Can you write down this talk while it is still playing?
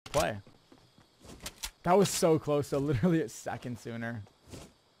play. That was so close, so literally a second sooner.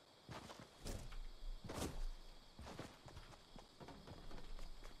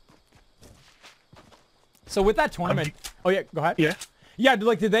 So with that tournament, oh yeah, go ahead. Yeah. Yeah,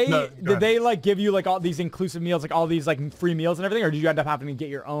 like did they ahead. like give you like all these inclusive meals, like all these like free meals and everything, or did you end up having to get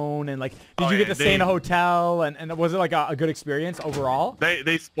your own? And like, did you get to stay in a hotel? And was it like a good experience overall?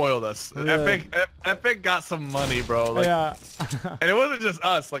 They spoiled us. Really? Epic got some money, bro. Like, Yeah. and it wasn't just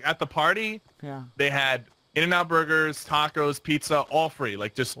us. Like at the party, Yeah. they had In-N-Out burgers, tacos, pizza, all free.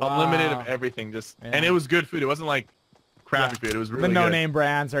 Like just unlimited of everything. Just and it was good food. It wasn't like crappy food. It was really the good. no-name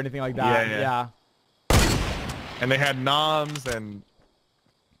brands or anything like that. Yeah. And they had noms and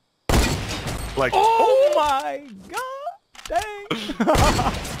like. Oh my god!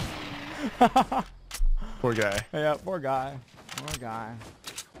 Dang. Poor guy. Yeah, poor guy. Poor guy.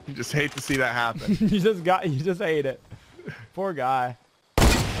 You just hate to see that happen. You just hate it. Poor guy.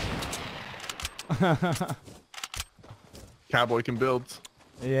 Cowboy can build.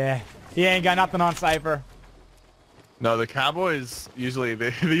 Yeah. He ain't got nothing on Cypher. No, the Cowboys usually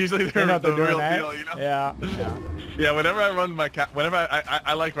they're know what the they're real doing, eh? deal, you know? Yeah. Yeah, whenever I run whenever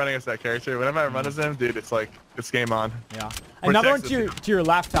I like running as that character. Whenever I run as him, dude, it's like it's game on. Yeah. We're Another one Texas, to your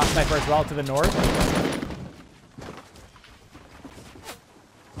left, top Cypher as well, to the north.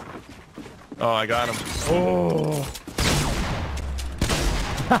 Oh, I got him. Oh.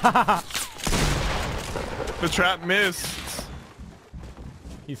 The trap missed.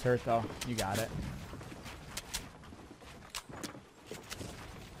 He's hurt though. You got it.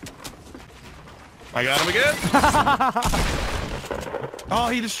 I got him again. Oh,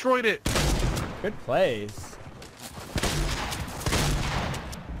 he destroyed it. Good plays.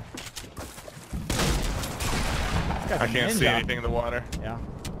 I can't see anything in the water. Yeah.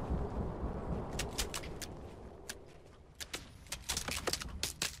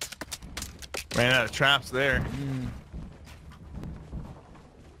 Ran out of traps there.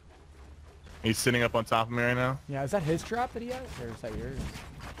 He's sitting up on top of me right now. Yeah, is that his trap that he has, or is that yours?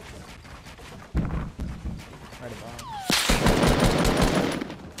 Right above.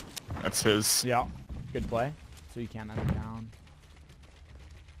 That's his. Yeah. Good play. So you can't end him down.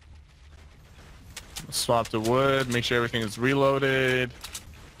 Swap to wood. Make sure everything is reloaded.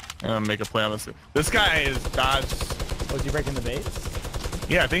 And make a play on this. This guy is dodged. Oh, is he breaking the base?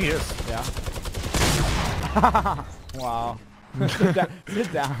 Yeah, I think he is. Yeah. Wow.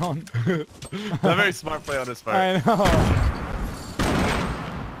 Sit down. Not a very smart play on his part. I know.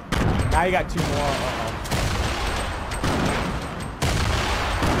 Now you got two more. Uh-oh.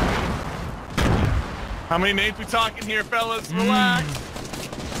 How many nades we talking here, fellas? Relax.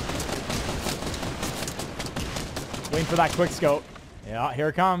 Waiting for that quick scope. Yeah, here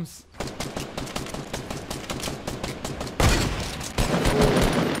it comes.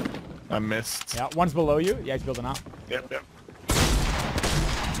 I missed. Yeah, one's below you. Yeah, he's building up. Yep.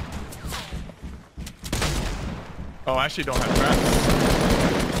 Oh, I actually don't have traps.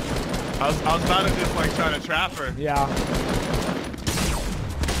 I was about to just like trying to trap her. Yeah.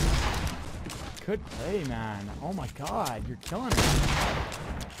 Good play, man. Oh my god, you're killing it.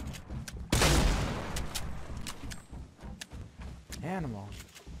 Animal.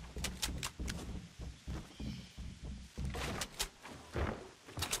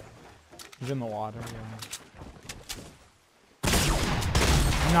 He's in the water, yeah.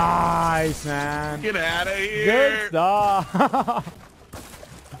 Nice, man. Get out of here. Good stuff.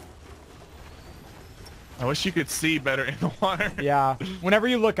 I wish you could see better in the water. Yeah. Whenever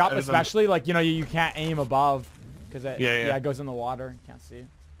you look up, especially, like, you know, you can't aim above. Because it, yeah, it goes in the water. You can't see.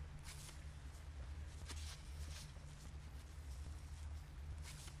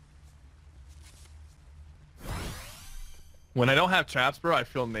 When I don't have traps, bro, I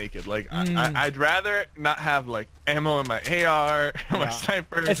feel naked. Like, I'd rather not have, like, ammo in my AR, my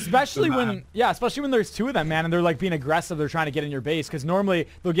sniper. Especially when, especially when there's two of them, man, and they're, like, being aggressive. They're trying to get in your base. Because normally,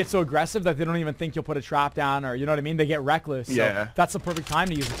 they'll get so aggressive that they don't even think you'll put a trap down or, you know what I mean? They get reckless. So that's the perfect time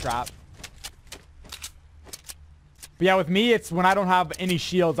to use a trap. But yeah, with me, it's when I don't have any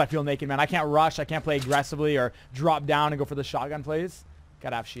shields, I feel naked, man. I can't rush. I can't play aggressively or drop down and go for the shotgun plays.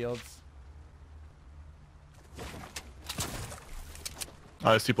 Gotta have shields. Oh,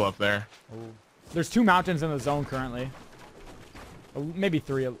 there's people up there. Ooh. There's 2 mountains in the zone currently. Maybe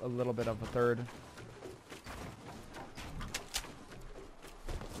 3, a little bit of a third.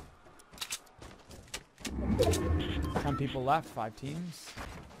 Ten people left, 5 teams.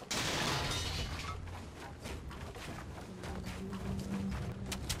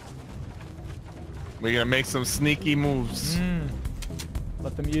 We're gonna make some sneaky moves.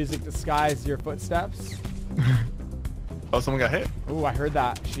 Let the music disguise your footsteps. Oh, someone got hit. Ooh, I heard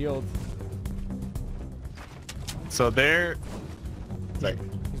that. Shield. So they're like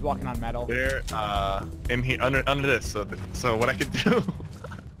he's walking on metal. They're in here under this. So what I could do? You're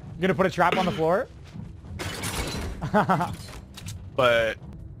gonna put a trap on the floor? But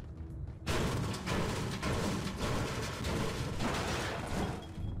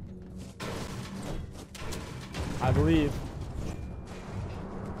I believe.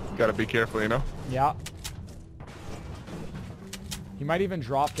 Gotta be careful, you know? Yeah. He might even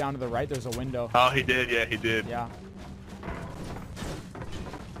drop down to the right. There's a window. Oh, he did. Yeah, he did. Yeah.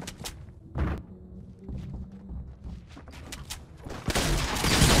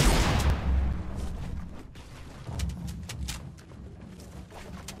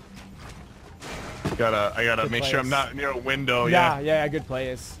 I gotta make sure I'm not near a window. Yeah, good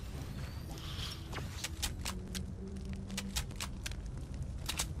plays.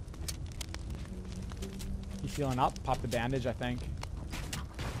 You feeling up? Pop the bandage, I think.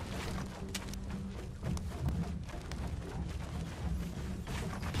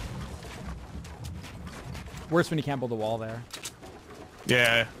 Worse when you can't build a wall there.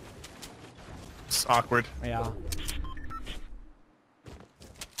 Yeah. It's awkward. Yeah.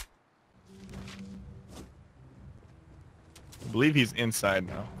 I believe he's inside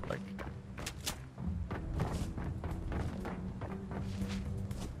now. Like.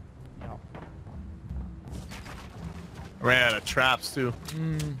 No. I ran out of traps too.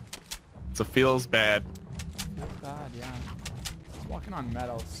 So feels bad. Feels bad, yeah. He's walking on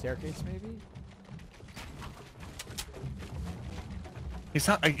metal. Staircase maybe? He's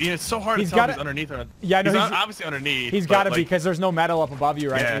not. It's so hard to tell if he's underneath or not. Yeah, no, he's not obviously underneath. He's got to be because there's no metal up above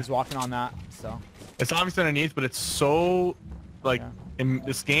you, right? Yeah. He's walking on that, so. It's obviously underneath, but it's so, like, in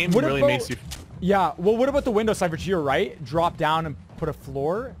this game, it really makes you. Yeah. Well, what about the window, Cypher? To your right, drop down and put a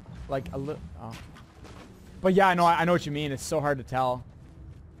floor, like a little. Oh. But yeah, I know what you mean. It's so hard to tell.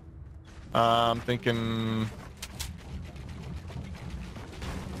 I'm thinking.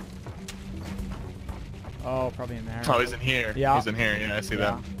 Oh, probably in there. Oh, he's in here. Yeah. He's in here. Yeah, I see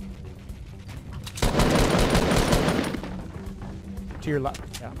that. To your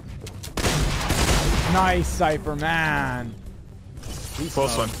left. Yeah. Nice, Cypher, man.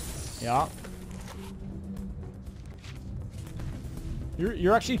 Close one. Yeah.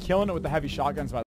 You're actually killing it with the heavy shotguns, by the way.